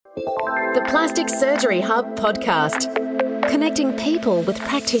The Plastic Surgery Hub podcast, connecting people with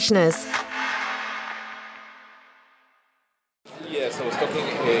practitioners. Yes, I was talking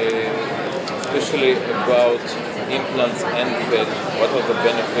especially about implants and FET. What are the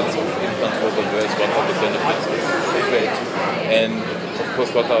benefits of implants for the breast? What are the benefits of FET? And of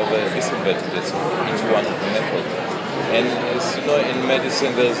course, what are the disadvantages of each one of the methods? And as you know, in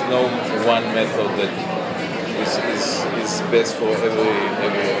medicine, there is no one method that is best for every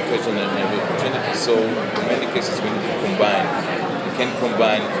occasion and every opportunity. So in many cases, we need to combine. We can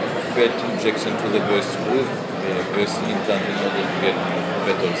combine FET injection to the breast with breast implant in order to get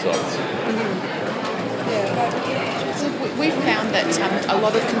better results. So we found that a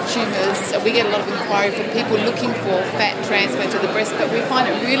lot of consumers, we get a lot of inquiry from people looking for fat transfer to the breast, but we find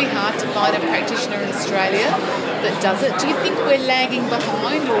it really hard to find a practitioner in Australia that does it. Do you think we're lagging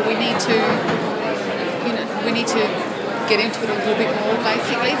behind, or we need to get into it a little bit more,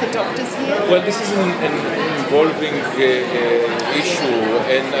 basically, the doctors here? Well, this is an evolving issue,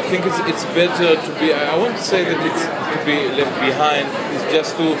 and I think it's better to be, I won't say that it's to be left behind, it's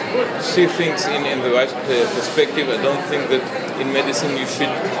just to see things in the right perspective. I don't think that in medicine you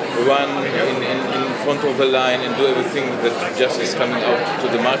should run in front of the line and do everything that just is coming out to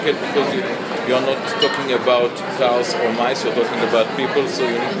the market, because you're not talking about cows or mice, you're talking about people, so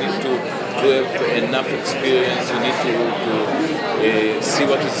you need to have enough experience, you need to see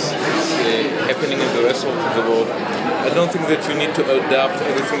what is happening in the rest of the world. I don't think that you need to adapt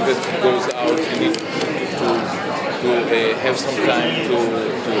everything that goes out. You need to have some time to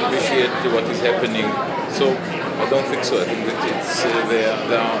appreciate what is happening. So I don't think so. I think that it's they are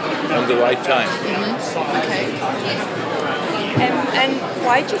on the right time. Mm-hmm. Okay. And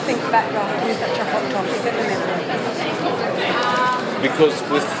why do you think fat grafting is such a hot topic at the moment? Because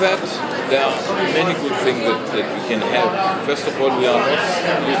with fat, there are many good things that we can have. First of all, we are not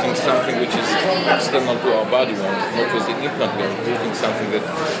using something which is external to our body. We are not using implant, we are using something that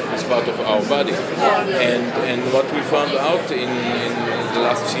is part of our body. And what we found out in the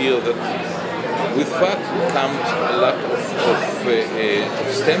last year, that with fat comes a lot of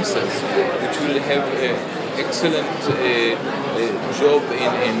stem cells, which will have an excellent job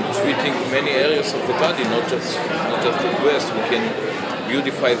in treating many areas of the body, not just the breast. We can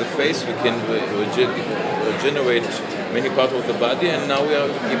beautify the face, we can regenerate many parts of the body, and now we are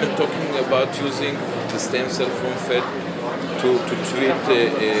even talking about using the stem cell from fat to treat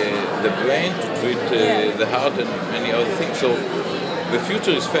the brain, to treat the heart and many other things. So the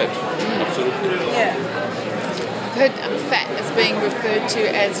future is fat, absolutely. Yeah. I've heard fat as being referred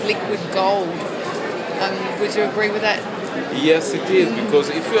to as liquid gold. Would you agree with that? Yes, it is, because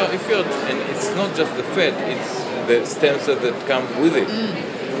if you're, and it's not just the fat, it's the stem cells that come with it.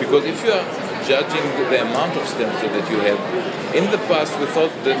 Because if you are judging the amount of stem cells that you have, in the past we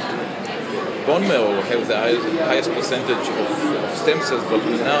thought that bone marrow have the highest percentage of stem cells, but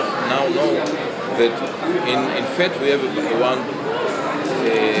we now know that in fat we have around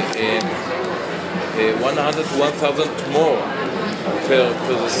 100 to 1,000 more per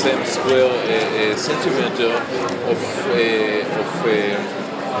the same square centimeter of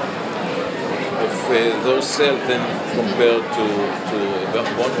those cells than compared to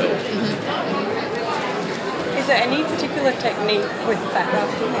bone marrow. Is there any particular technique with fat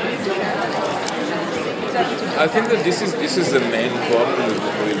grafting? I think that this is the main problem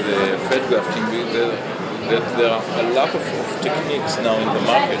with fat grafting, that there are a lot of techniques now in the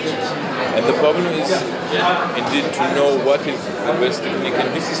market, and the problem is indeed to know what is the best technique,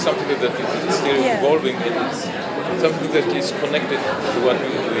 and this is something that is still evolving, and it's something that is connected to what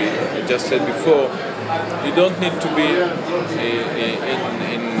we just said before. You don't need to be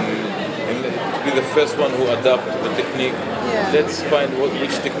to be the first one who adapt the technique. Let's find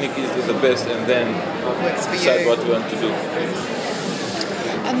which technique is the best, and then decide what we want to do.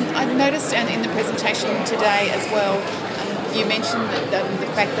 I noticed in the presentation today as well, you mentioned that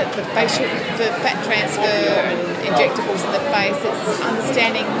the fact that the fat transfer and injectables in the face, it's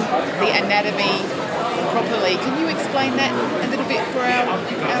understanding the anatomy properly. Can you explain that a little bit for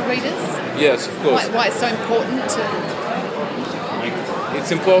our readers? Yes, of course. Why it's so important to...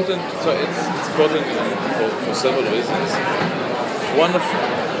 It's important. So it's important for several reasons. One of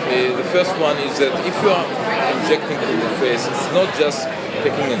the first one is that if you are injecting to the face, it's not just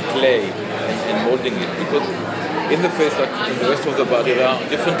taking a clay and molding it, because in the face, like in the rest of the body, there are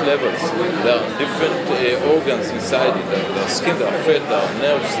different levels. There are different organs inside it. There are skin, there are fat, there are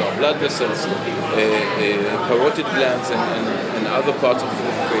nerves, there are blood vessels, parotid glands, and other parts of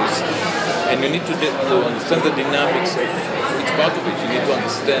the face. And you need to understand the dynamics of it's part of it. You need to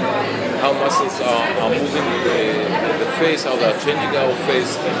understand how muscles are moving the face, how they are changing our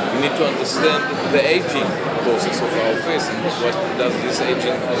face. You need to understand the aging process of our face and what does this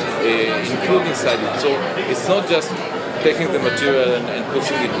aging include inside it. So it's not just taking the material and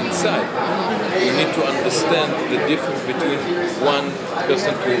pushing it inside. You need to understand the difference between one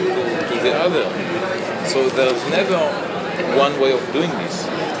person to the other. So there's never one way of doing this.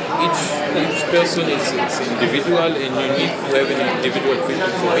 Each person is individual, and you need to have an individual treatment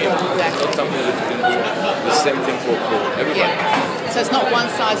for him. It's not something that you can do the same thing for everybody. Yeah. So it's not one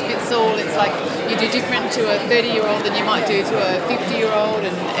size fits all. It's like you do different to a 30-year-old than you might do to a 50-year-old,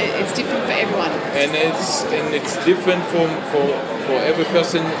 and it's different for everyone. And it's different for every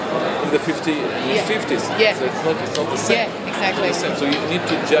person in the 50s. Yeah. So it's not the same. Yeah, exactly. It's not the same. So you need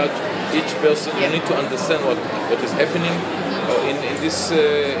to judge each person. You need to understand what is happening in this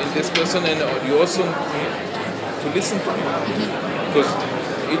person, and you also need to listen to him, because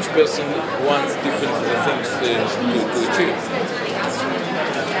each person wants different things to achieve.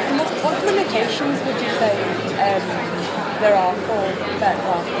 What limitations would you say there are for fat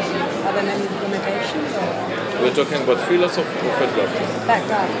grafting? Are there many limitations? Or? We're talking about fillers or fat grafting? Fat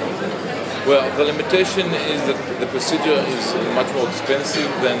grafting. Well, the limitation is that the procedure is much more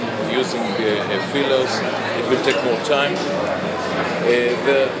expensive than using fillers. It will take more time.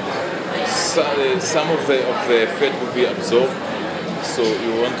 Some of the fat will be absorbed, so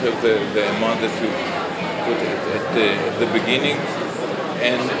you won't have the amount that you put at the beginning.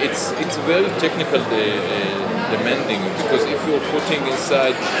 And it's very technical demanding, because if you're putting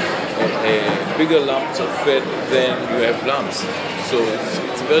inside bigger lumps of fat, then you have lumps. So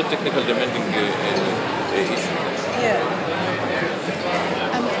it's a very technical demanding issue. Yeah.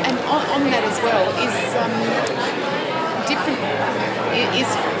 And on that as well, is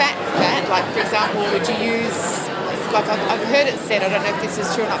fat? Like, for example, would you use, like I've heard it said, I don't know if this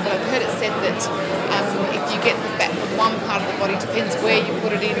is true or not, but I've heard it said that if you get the fat from one part of the body, depends where you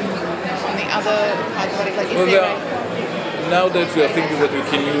put it in on the other part of the body. Like, nowadays we are thinking that we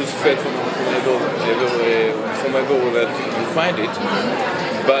can use fat from everywhere that you find it,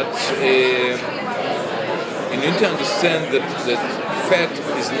 but you need to understand that fat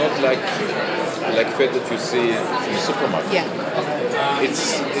is not like fat that you see in the supermarket. Yeah.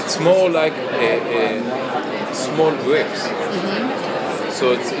 It's more like small grapes.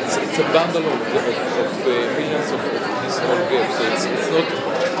 So it's a bundle of millions of these small grapes. So it's not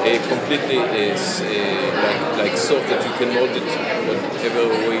completely like soft that you can mold it whatever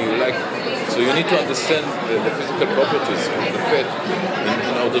way you like. So you need to understand the physical properties of the fat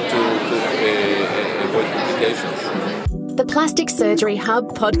in order to avoid complications. The Plastic Surgery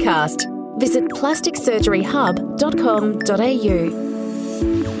Hub podcast. Visit plasticsurgeryhub.com.au.